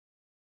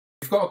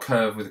got a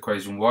curve with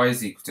equation y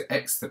is equal to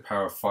x to the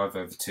power of 5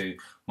 over 2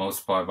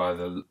 multiplied by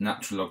the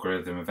natural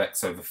logarithm of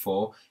x over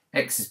 4.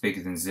 X is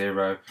bigger than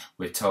 0,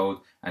 we're told,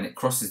 and it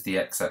crosses the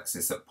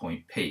x-axis at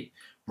point P.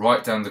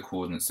 Write down the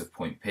coordinates of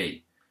point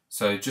P.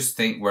 So just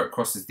think where it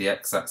crosses the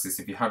x-axis,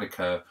 if you had a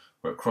curve,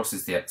 where it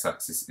crosses the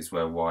x-axis is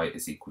where y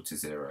is equal to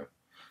 0.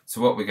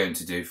 So what we're going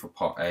to do for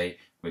part A,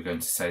 we're going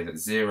to say that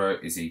 0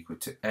 is equal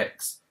to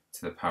x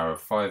to the power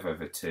of 5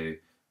 over 2,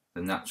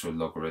 the natural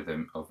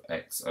logarithm of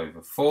x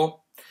over 4.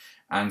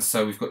 And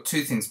so we've got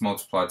two things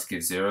multiplied to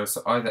give 0,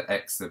 so either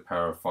x to the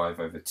power of 5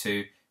 over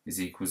 2 is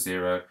equal to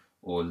 0,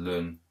 or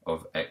ln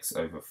of x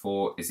over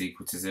 4 is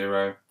equal to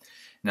 0.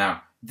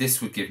 Now,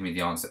 this would give me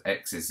the answer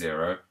x is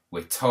 0.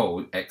 We're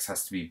told x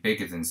has to be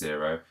bigger than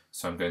 0,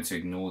 so I'm going to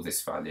ignore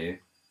this value.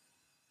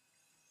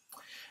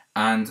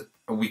 And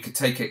we could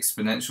take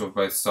exponential of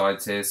both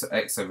sides here, so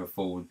x over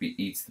 4 would be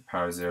e to the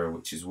power of 0,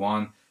 which is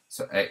 1.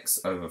 So x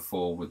over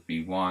 4 would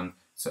be 1,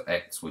 so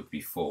x would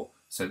be 4.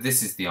 So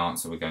this is the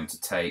answer we're going to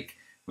take.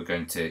 We're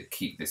going to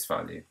keep this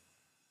value.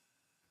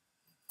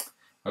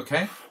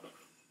 Okay?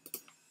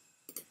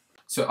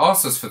 So it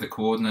asks us for the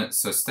coordinates,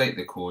 so state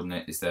the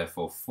coordinate is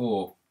therefore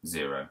 4,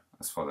 0,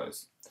 as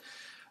follows.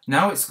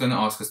 Now it's going to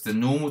ask us the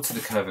normal to the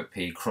curve at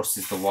P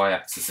crosses the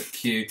y-axis at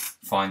Q,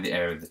 find the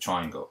area of the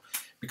triangle.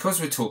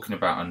 Because we're talking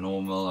about a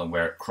normal and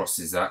where it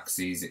crosses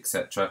axes,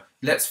 etc.,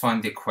 let's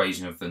find the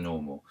equation of the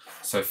normal.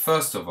 So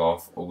first of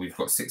all, we've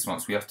got 6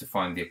 marks, we have to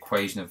find the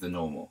equation of the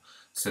normal.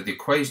 So the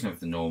equation of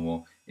the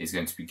normal is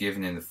going to be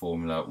given in the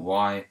formula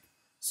y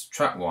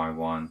subtract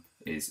y1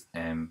 is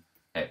mx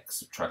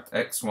subtract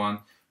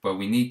x1, where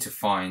we need to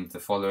find the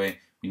following.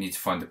 We need to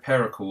find a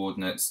pair of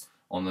coordinates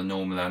on the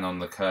normal and on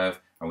the curve,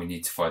 and we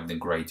need to find the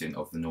gradient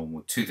of the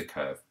normal to the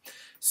curve.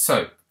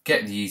 So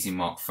get the easy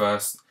mark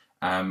first.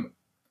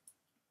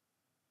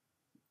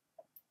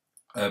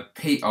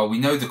 We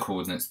know the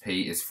coordinates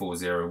P is 4,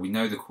 0. We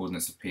know the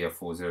coordinates of P are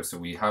 4, 0. So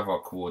we have our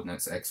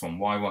coordinates x1,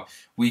 y1.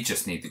 We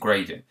just need the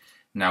gradient.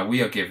 Now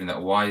we are given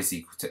that y is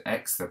equal to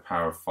x to the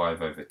power of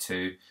 5 over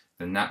 2,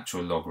 the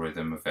natural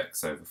logarithm of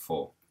x over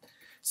 4.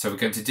 So we're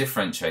going to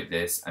differentiate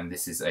this, and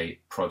this is a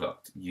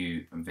product,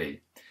 u and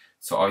v.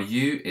 So our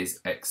u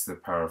is x to the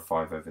power of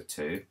 5 over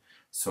 2.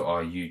 So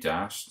our u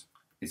dashed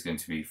is going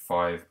to be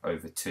 5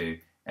 over 2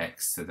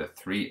 x to the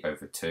 3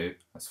 over 2,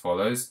 as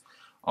follows.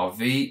 Our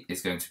v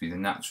is going to be the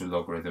natural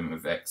logarithm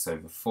of x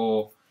over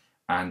 4,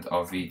 and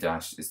our v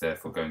dash is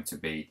therefore going to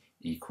be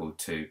equal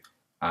to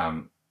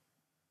 1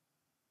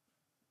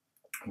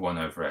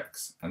 over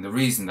x. And the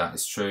reason that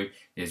is true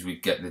is we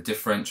get the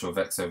differential of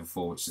x over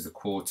 4, which is a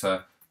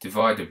quarter,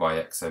 divided by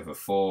x over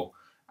 4,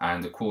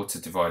 and a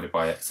quarter divided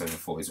by x over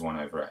 4 is 1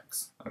 over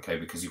x. Okay,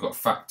 because you've got a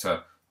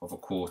factor of a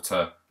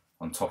quarter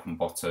on top and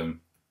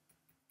bottom,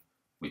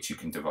 which you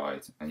can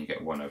divide, and you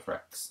get 1 over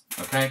x.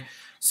 Okay,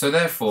 so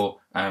therefore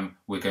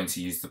we're going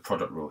to use the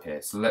product rule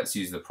here. So let's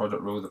use the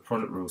product rule. The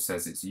product rule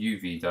says it's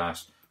uv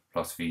dash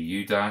plus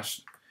vu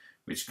dash,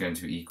 which is going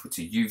to be equal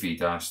to uv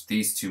dash.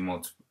 These two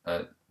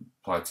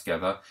multiply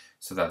together,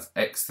 so that's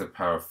x to the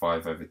power of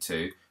 5 over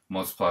 2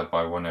 multiplied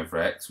by 1 over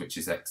x, which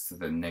is x to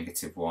the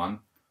negative 1,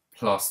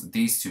 plus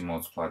these two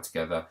multiplied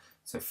together,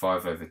 so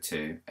 5 over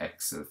 2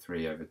 x to the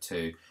 3 over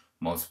 2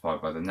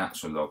 multiplied by the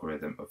natural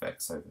logarithm of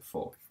x over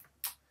 4.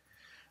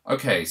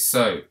 Okay,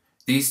 so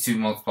these two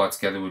multiplied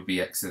together would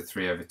be x to the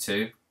 3 over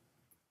 2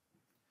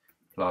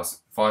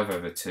 plus 5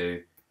 over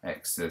 2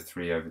 x to the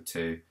 3 over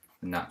 2,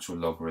 the natural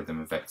logarithm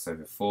of x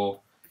over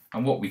 4.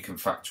 And what we can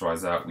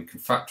factorise out, we can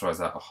factorise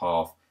out a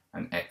half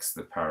and x to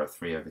the power of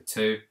 3 over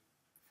 2.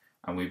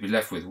 And we'd be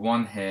left with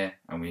 1 here,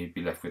 and we'd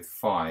be left with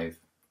 5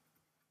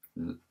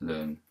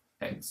 ln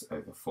x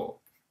over 4.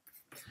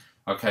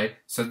 Okay,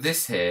 so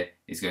this here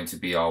is going to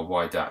be our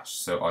y dash.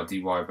 So our dy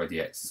by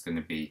dx is going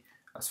to be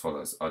as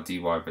follows. Our dy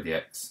by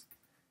dx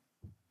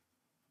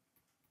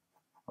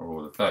are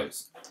all of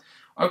those.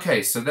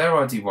 Okay, so there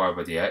are dy by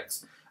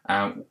dx.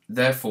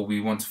 Therefore, we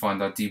want to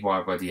find our dy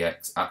by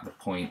dx at the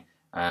point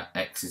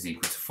x is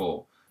equal to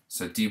 4.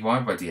 So dy by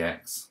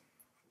dx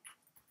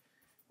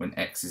when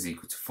x is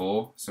equal to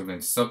 4. So we're going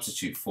to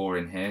substitute 4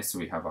 in here, so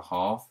we have a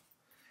half,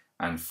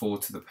 and 4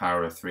 to the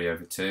power of 3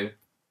 over 2.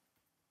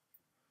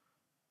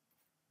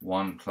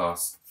 1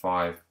 plus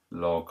 5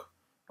 log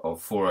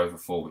of 4 over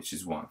 4, which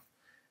is 1.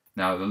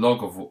 Now the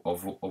log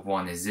of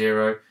 1 is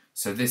 0,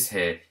 so this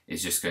here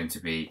is just going to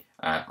be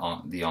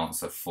the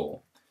answer 4.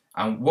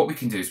 And what we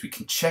can do is we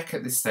can check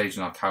at this stage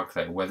in our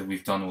calculator whether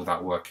we've done all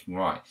that working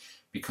right,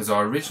 because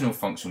our original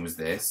function was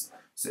this.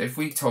 So if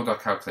we told our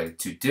calculator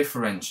to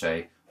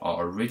differentiate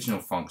our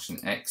original function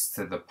x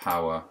to the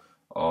power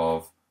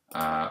of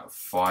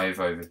 5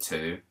 over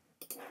 2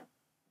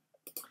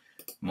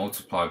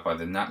 multiplied by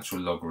the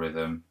natural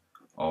logarithm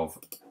of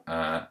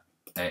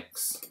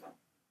x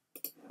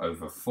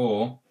over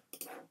 4,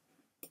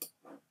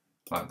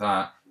 like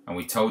that, and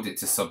we told it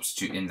to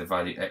substitute in the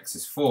value x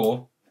is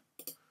 4,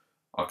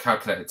 our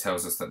calculator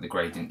tells us that the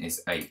gradient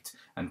is 8,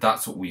 and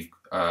that's what we've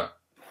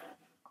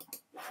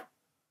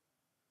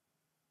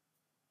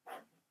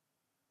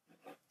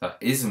that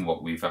isn't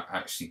what we've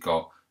actually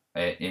got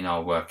in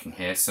our working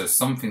here. So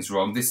something's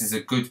wrong. This is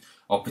a good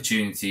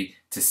opportunity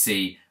to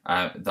see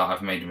that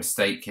I've made a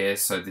mistake here.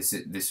 So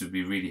this would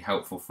be really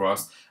helpful for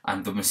us.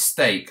 And the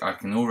mistake, I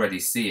can already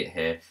see it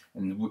here.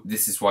 And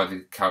this is why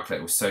the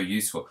calculator was so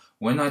useful.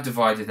 When I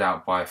divided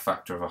out by a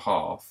factor of a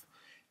half,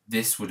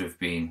 this would have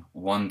been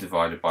 1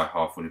 divided by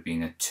half would have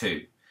been a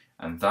 2.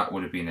 And that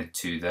would have been a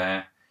 2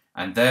 there.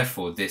 And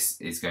therefore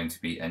this is going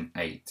to be an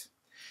 8.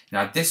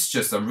 Now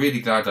I'm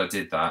really glad I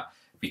did that,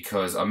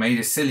 because I made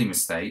a silly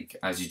mistake,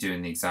 as you do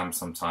in the exam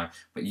sometime,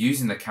 but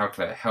using the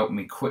calculator helped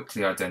me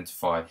quickly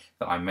identify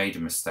that I made a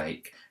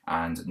mistake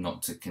and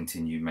not to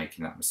continue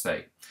making that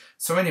mistake.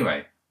 So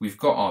anyway, we've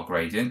got our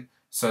gradient,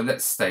 so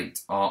let's state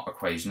our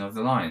equation of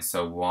the line.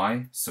 So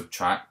y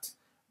subtract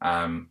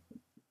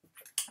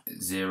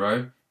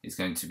 0 is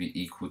going to be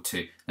equal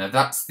to, now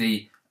that's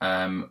the,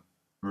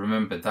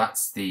 remember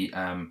that's the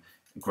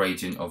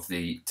gradient of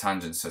the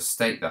tangent, so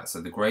state that.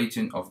 So the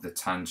gradient of the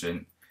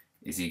tangent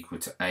is equal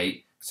to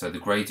 8. So the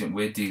gradient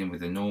we're dealing with,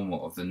 the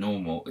normal of the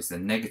normal, is the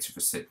negative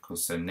reciprocal,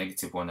 so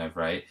negative 1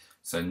 over 8.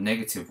 So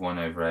negative 1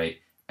 over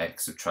 8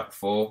 x subtract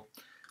 4.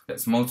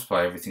 Let's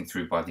multiply everything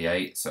through by the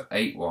 8. So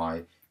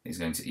 8y is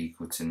going to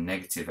equal to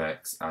negative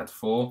x add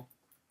 4.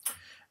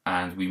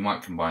 And we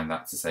might combine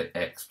that to say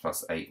x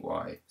plus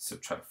 8y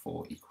subtract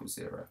 4 equals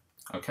 0.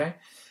 Okay?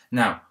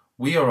 Now,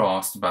 we are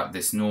asked about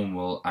this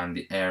normal and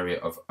the area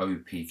of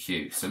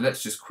OPQ. So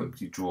let's just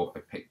quickly draw a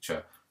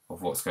picture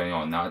of what's going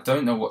on. Now I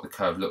don't know what the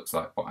curve looks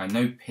like, but I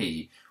know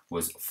P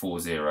was 4,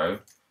 0.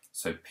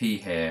 So P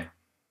here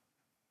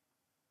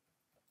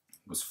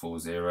was 4,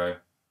 0.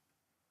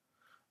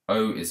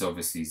 O is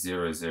obviously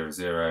 0, 0,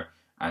 0.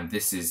 And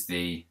this is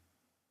the,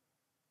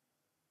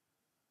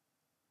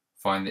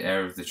 find the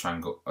area of the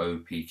triangle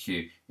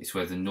OPQ. It's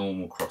where the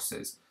normal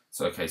crosses.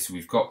 So okay, so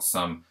we've got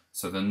some,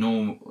 so the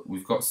normal,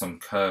 we've got some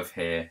curve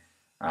here.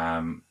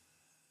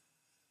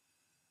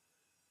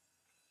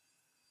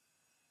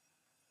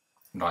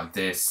 Like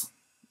this,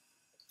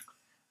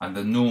 and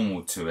the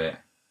normal to it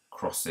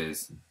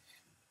crosses,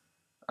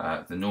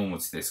 the normal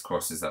to this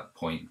crosses that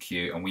point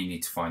Q, and we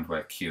need to find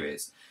where Q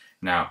is.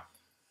 Now,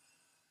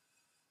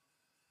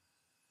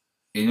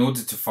 in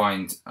order to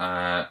find,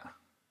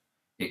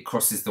 it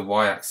crosses the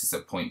y-axis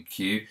at point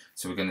Q,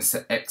 so we're going to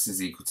set x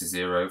is equal to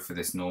 0 for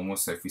this normal.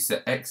 So if we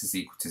set x is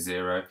equal to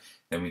 0,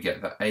 then we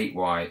get that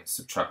 8y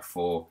subtract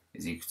 4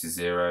 is equal to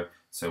 0,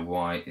 so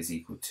y is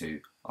equal to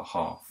a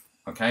half.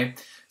 Okay,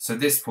 so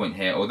this point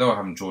here, although I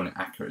haven't drawn it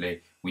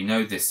accurately, we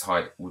know this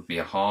height would be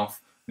a half.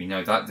 We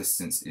know that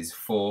distance is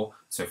 4.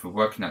 So if we're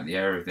working out the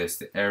area of this,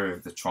 the area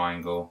of the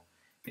triangle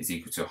is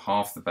equal to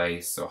half the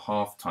base. So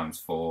half times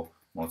 4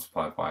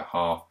 multiplied by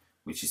half,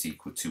 which is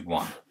equal to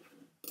 1.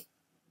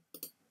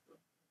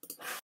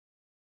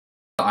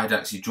 I'd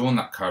actually drawn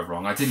that curve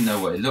wrong. I didn't know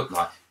what it looked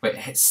like, but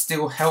it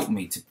still helped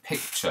me to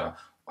picture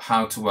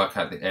how to work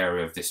out the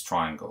area of this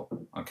triangle.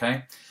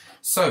 Okay,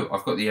 so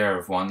I've got the area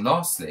of 1.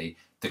 Lastly,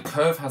 the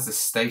curve has a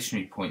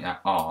stationary point at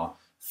R.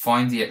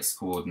 Find the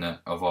x-coordinate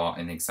of R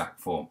in exact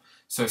form.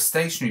 So a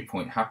stationary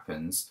point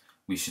happens,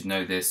 we should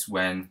know this,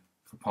 when,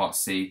 for part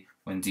C,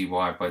 when dy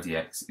by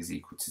dx is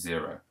equal to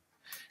 0.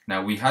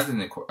 Now we had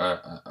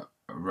a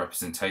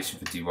representation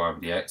for dy by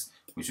dx,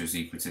 which was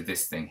equal to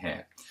this thing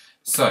here.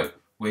 So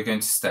we're going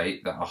to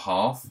state that a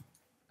half,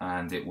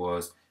 and it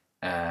was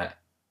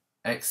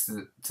x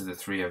to the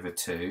 3 over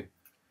 2,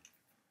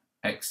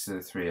 x to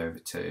the 3 over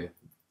 2,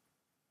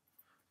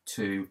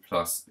 2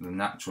 plus the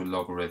natural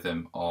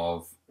logarithm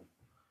of,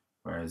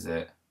 where is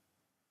it,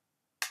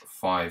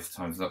 5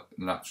 times the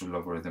natural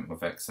logarithm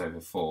of x over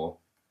 4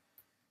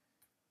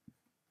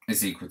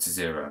 is equal to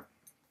 0.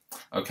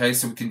 Okay,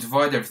 so we can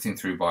divide everything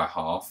through by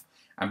half,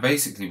 and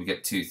basically we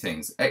get two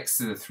things. X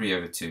to the 3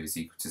 over 2 is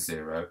equal to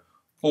 0,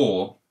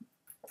 or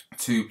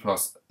 2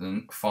 plus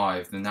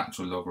 5, the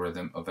natural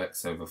logarithm of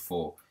x over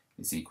 4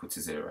 is equal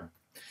to 0.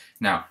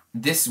 Now,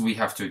 this we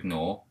have to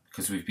ignore,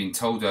 because we've been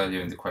told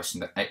earlier in the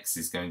question that x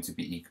is going to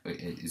be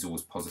is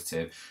always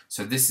positive.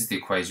 So this is the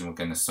equation we're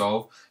going to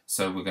solve.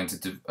 So we're going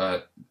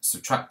to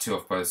subtract 2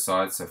 off both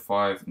sides. So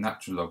 5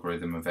 natural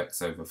logarithm of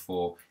x over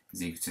 4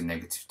 is equal to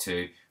negative 2.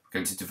 We're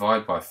going to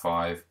divide by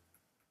 5,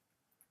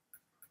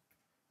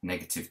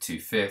 negative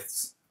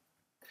 2/5.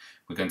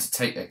 We're going to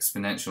take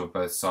exponential of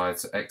both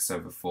sides. So x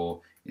over 4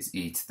 is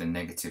e to the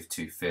negative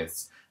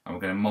 2/5. And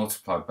we're going to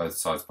multiply both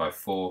sides by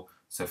 4.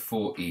 So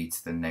 4e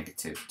to the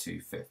negative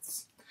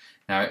 2/5.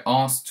 Now it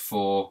asked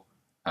for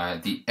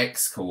the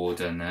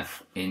x-coordinate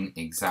in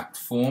exact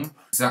form.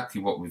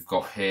 Exactly what we've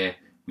got here.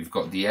 We've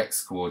got the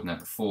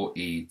x-coordinate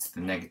 4e to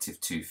the negative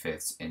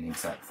 2/5 in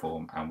exact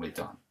form, and we're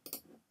done.